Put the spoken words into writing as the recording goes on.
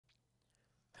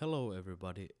Hello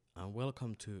everybody and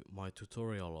welcome to my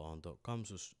tutorial on the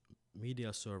Chamsys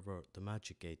media server, the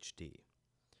MagicHD.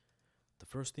 The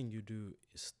first thing you do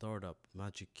is start up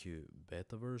MagicQ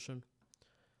beta version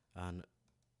and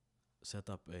set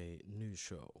up a new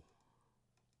show.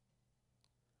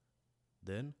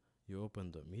 Then you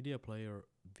open the media player,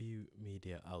 view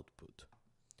media output,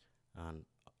 and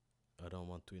I don't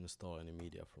want to install any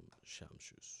media from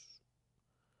Chamsys.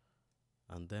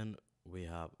 And then we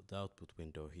have the output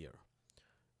window here.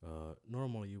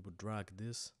 Normally you would drag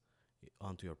this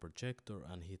onto your projector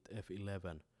and hit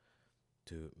F11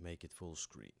 to make it full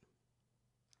screen.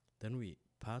 Then we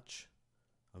patch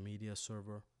a media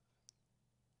server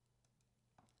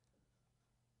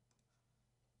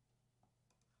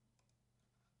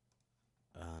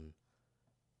and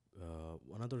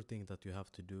another thing that you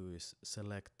have to do is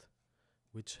select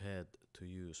which head to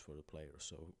use for the player.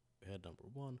 So head number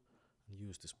 1, and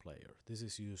use this player. This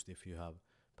is used if you have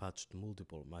patched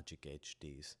multiple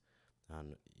MagicHDs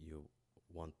and you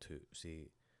want to see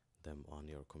them on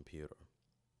your computer.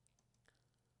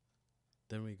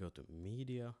 Then we go to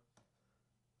Media,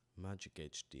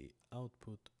 MagicHD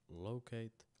Output,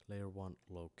 Locate, Layer 1,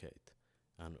 Locate,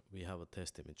 and we have a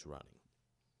test image running.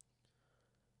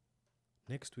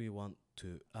 Next we want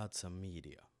to add some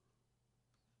media.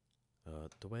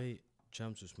 The way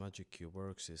Chamsys MagicQ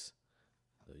works is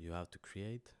you have to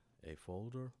create a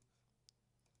folder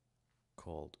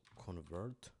called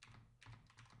Convert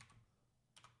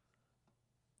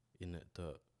in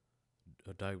the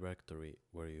directory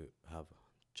where you have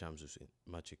Chamsys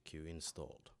MagicQ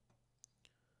installed.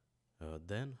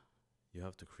 Then you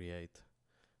have to create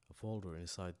a folder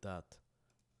inside that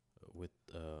with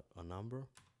a number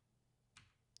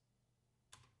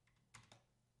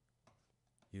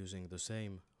using the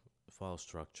same file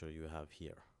structure you have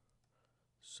here.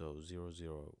 So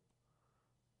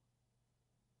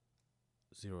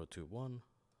 00021,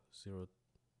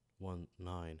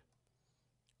 019,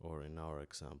 or in our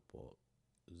example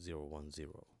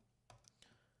 010.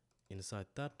 Inside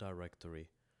that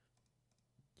directory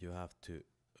you have to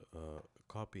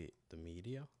copy the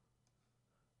media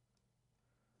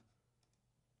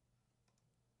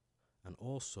and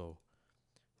also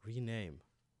rename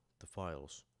the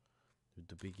files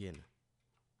to begin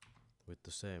with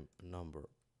the same number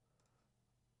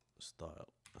style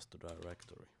as the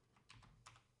directory.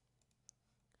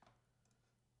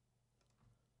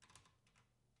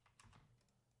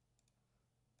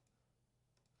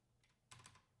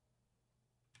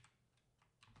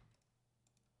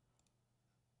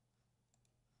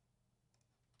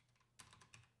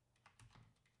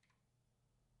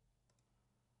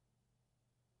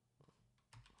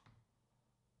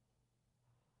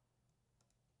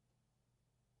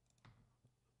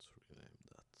 Let's rename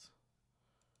that.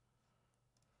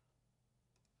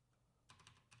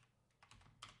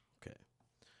 Okay,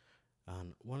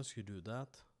 and once you do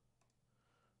that,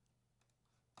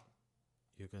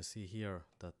 you can see here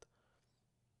that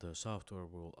the software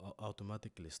will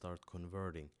automatically start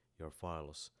converting your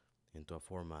files into a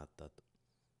format that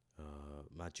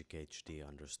MagicHD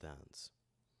understands.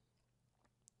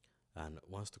 And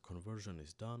once the conversion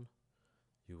is done,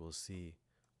 you will see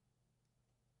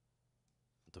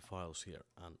the files here,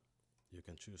 and you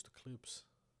can choose the clips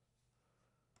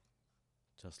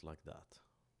just like that.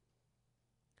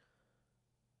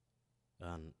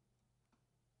 And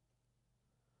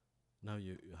now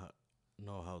you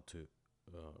know how to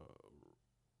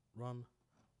run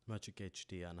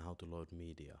MagicHD and how to load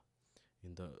media.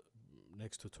 In the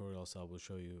next tutorials I will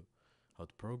show you how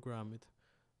to program it,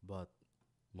 but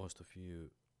most of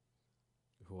you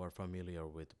who are familiar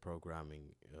with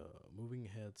programming moving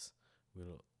heads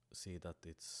will see that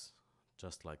it's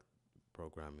just like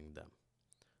programming them.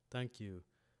 Thank you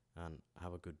and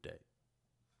have a good day.